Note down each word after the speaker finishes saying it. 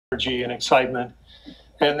energy and excitement.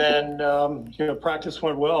 And then, practice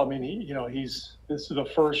went well. I mean, this is the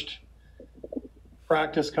first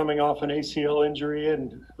practice coming off an ACL injury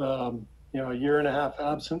and, a year and a half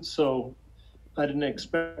absence. So I didn't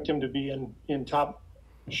expect him to be in top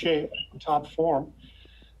shape, top form.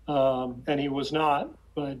 And he was not,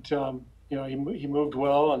 but, he moved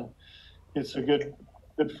well, and it's a good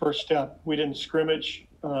first step. We didn't scrimmage.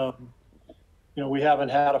 We haven't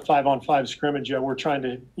had a 5-on-5 scrimmage yet. We're trying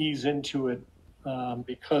to ease into it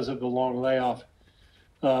because of the long layoff.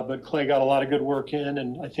 But Klay got a lot of good work in,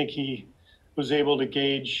 and I think he was able to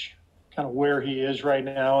gauge kind of where he is right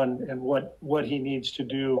now and what he needs to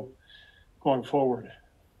do going forward.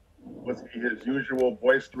 Was he his usual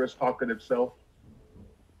boisterous, talkative self?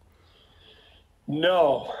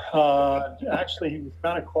 No, actually, he was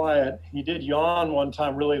kind of quiet. He did yawn one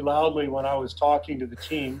time really loudly when I was talking to the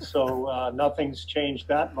team, so nothing's changed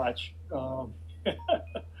that much. But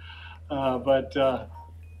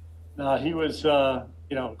he was,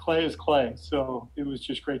 Klay is Klay, so it was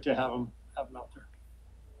just great to have him out there.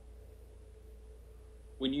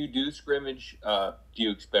 When you do scrimmage, do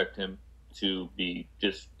you expect him to be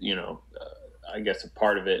just, I guess, a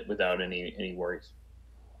part of it without any worries?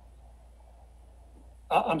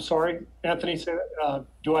 I'm sorry, Anthony said,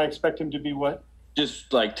 do I expect him to be what?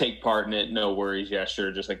 Just like take part in it, no worries. Yeah,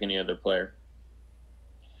 sure, just like any other player.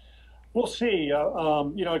 We'll see.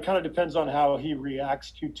 It kind of depends on how he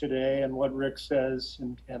reacts to today and what Rick says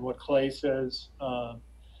and what Klay says.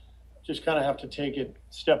 Just kind of have to take it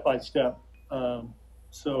step by step.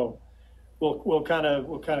 So we'll kind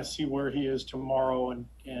of see where he is tomorrow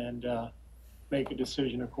and make a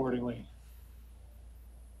decision accordingly.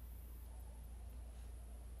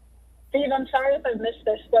 Steve, I'm sorry if I missed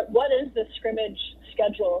this, but what is the scrimmage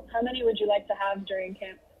schedule? How many would you like to have during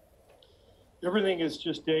camp? Everything is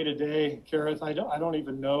just day to day, Gareth. I don't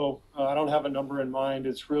even know. I don't have a number in mind.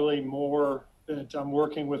 It's really more that I'm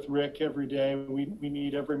working with Rick every day. We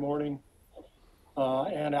meet every morning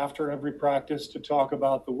and after every practice to talk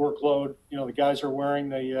about the workload. The guys are wearing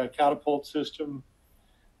the Catapult system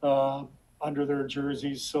under their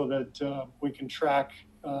jerseys so that we can track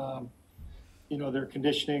their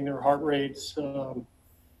conditioning, their heart rates,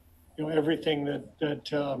 everything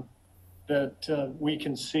that we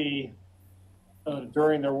can see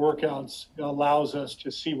during their workouts allows us to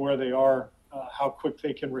see where they are, how quick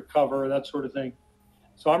they can recover, that sort of thing.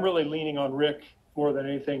 So I'm really leaning on Rick more than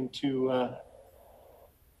anything to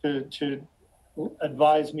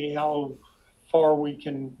advise me how far we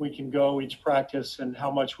can go each practice and how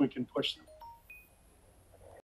much we can push them.